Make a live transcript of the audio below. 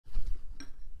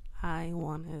I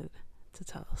wanted to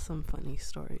tell some funny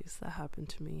stories that happened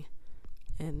to me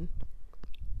in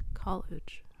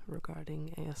college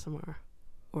regarding ASMR,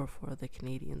 or for the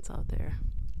Canadians out there,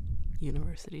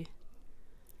 university.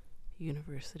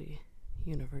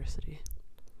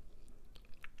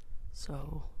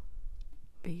 So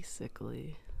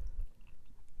basically,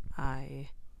 I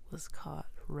was caught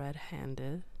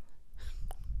red-handed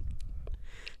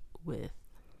with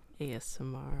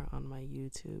ASMR on my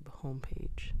YouTube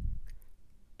homepage.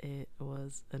 It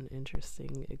was an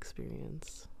interesting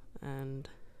experience, and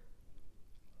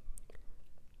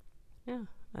yeah,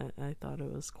 I thought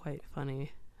it was quite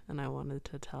funny, and I wanted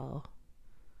to tell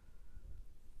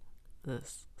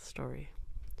this story.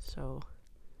 So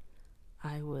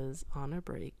I was on a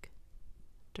break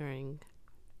during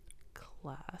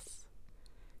class.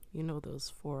 You know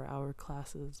those 4-hour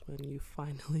classes when you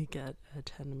finally get a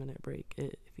 10-minute break?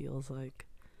 It feels like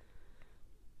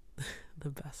the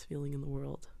best feeling in the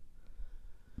world.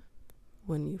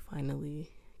 When you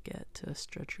finally get to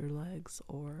stretch your legs,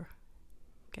 or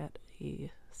get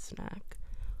a snack,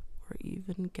 or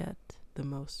even get the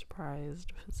most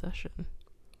prized possession,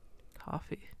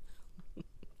 coffee.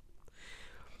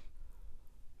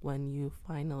 When you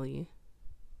finally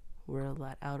were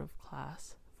let out of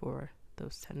class for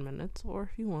those 10 minutes, or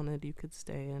if you wanted, you could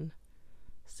stay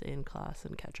in class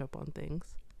and catch up on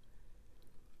things.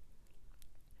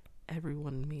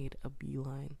 Everyone made a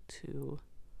beeline to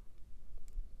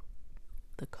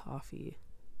the coffee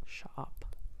shop,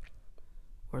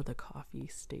 or the coffee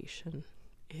station.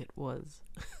 It was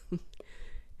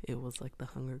it was like the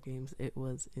Hunger Games. It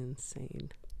was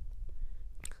insane.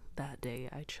 That day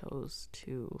I chose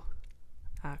to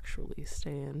actually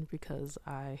stay in because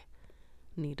I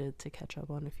needed to catch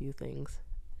up on a few things,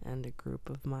 and a group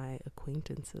of my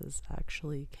acquaintances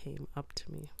actually came up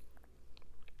to me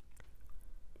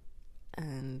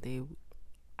and they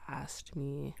asked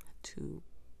me to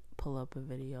pull up a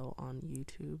video on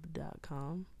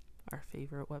youtube.com, our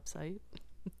favorite website.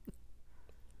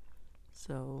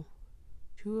 So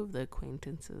 2 of the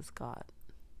acquaintances got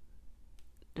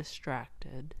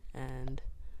distracted, and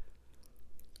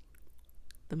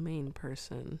the main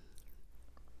person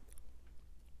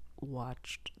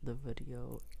watched the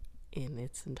video in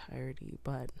its entirety.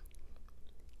 But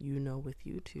with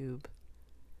YouTube,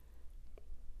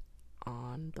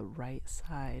 on the right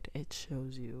side it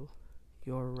shows you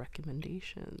your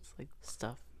recommendations, like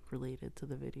stuff related to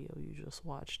the video you just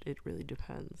watched. It really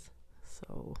depends.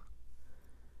 So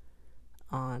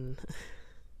on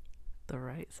the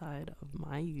right side of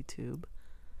my YouTube,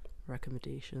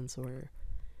 recommendations were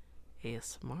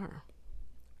ASMR.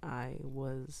 I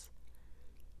was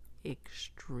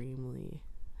extremely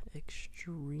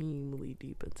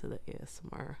deep into the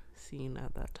ASMR scene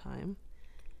at that time,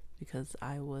 because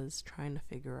I was trying to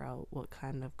figure out what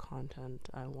kind of content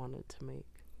I wanted to make.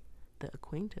 The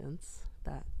acquaintance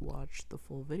that watched the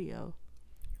full video,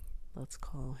 let's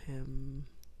call him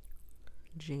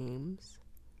James,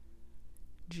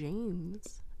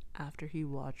 after he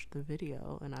watched the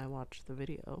video and I watched the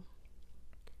video,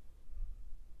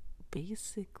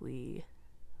 basically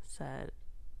said,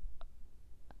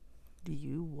 "Do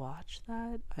you watch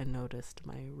that?" I noticed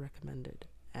my recommended,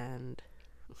 and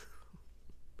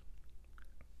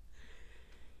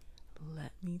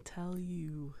let me tell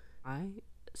you, I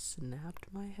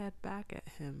snapped my head back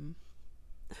at him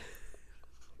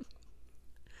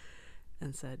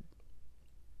and said,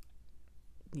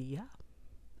 yeah.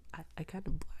 I kind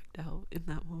of blacked out in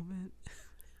that moment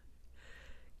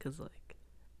because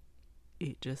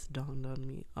it just dawned on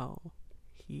me, oh,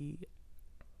 he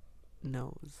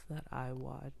knows that I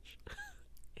watch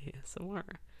ASMR.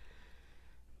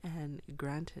 And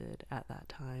granted, at that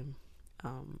time,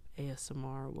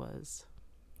 ASMR was,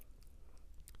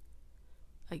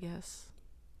 I guess,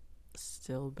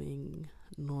 still being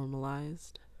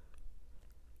normalized.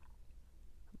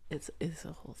 It's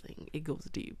a whole thing. It goes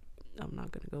deep. I'm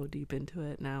not gonna go deep into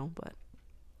it now, but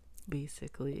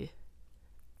basically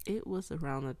it was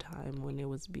around the time when it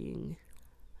was being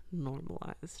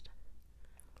normalized,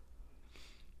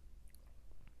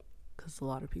 because a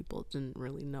lot of people didn't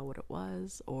really know what it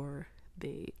was, or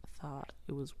they thought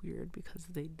it was weird because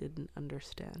they didn't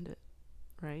understand it,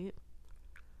 right?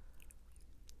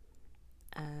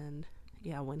 And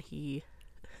yeah, when he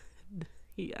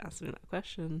asked me that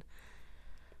question,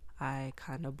 I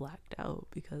kind of blacked out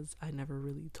because I never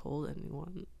really told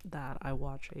anyone that I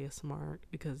watch ASMR,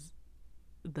 because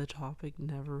the topic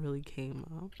never really came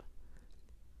up.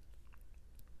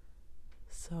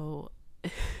 So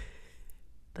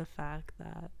the fact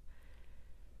that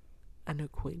an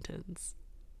acquaintance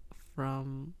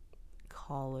from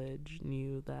college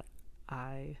knew that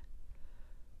I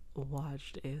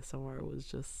watched ASMR was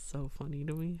just so funny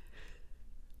to me.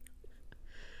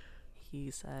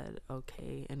 He said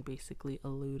okay and basically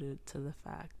alluded to the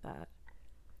fact that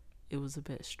it was a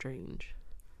bit strange.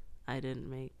 I didn't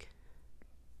make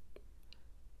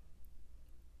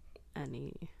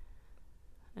any.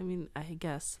 I mean, I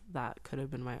guess that could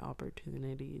have been my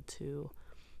opportunity to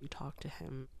talk to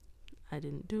him. I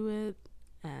didn't do it,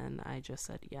 and I just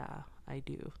said, yeah, I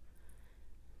do.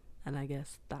 And I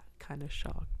guess that kind of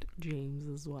shocked James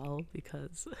as well,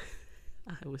 because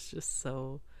I was just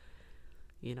so,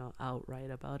 outright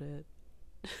about it.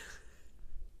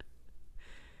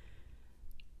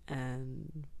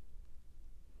 And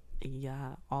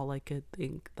yeah, all I could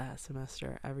think that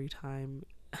semester, every time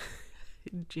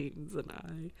James and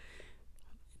I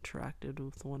interacted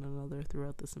with one another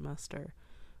throughout the semester,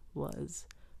 was,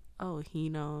 oh, he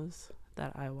knows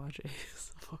that I watch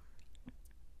ASMR.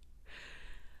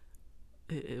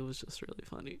 It was just really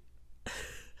funny.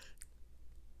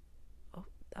 Oh,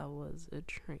 that was a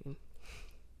train.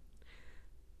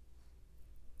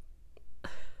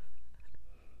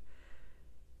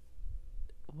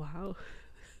 Wow,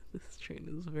 this train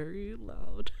is very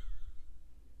loud.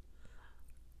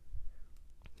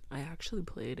 I actually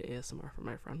played ASMR for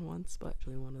my friend once, but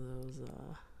actually one of those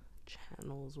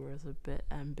channels where it's a bit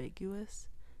ambiguous.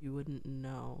 You wouldn't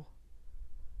know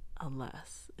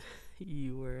unless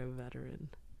you were a veteran.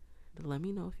 But let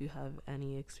me know if you have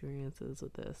any experiences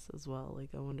with this as well. Like,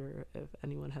 I wonder if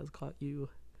anyone has caught you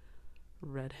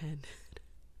red-handed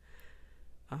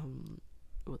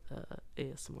with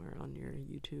ASMR on your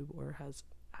YouTube, or has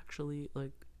actually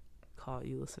like caught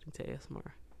you listening to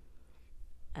ASMR.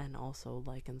 And also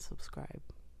like and subscribe.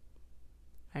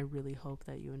 I really hope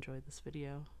that you enjoyed this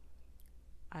video.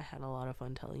 I had a lot of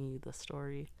fun telling you the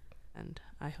story, and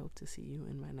I hope to see you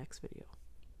in my next video.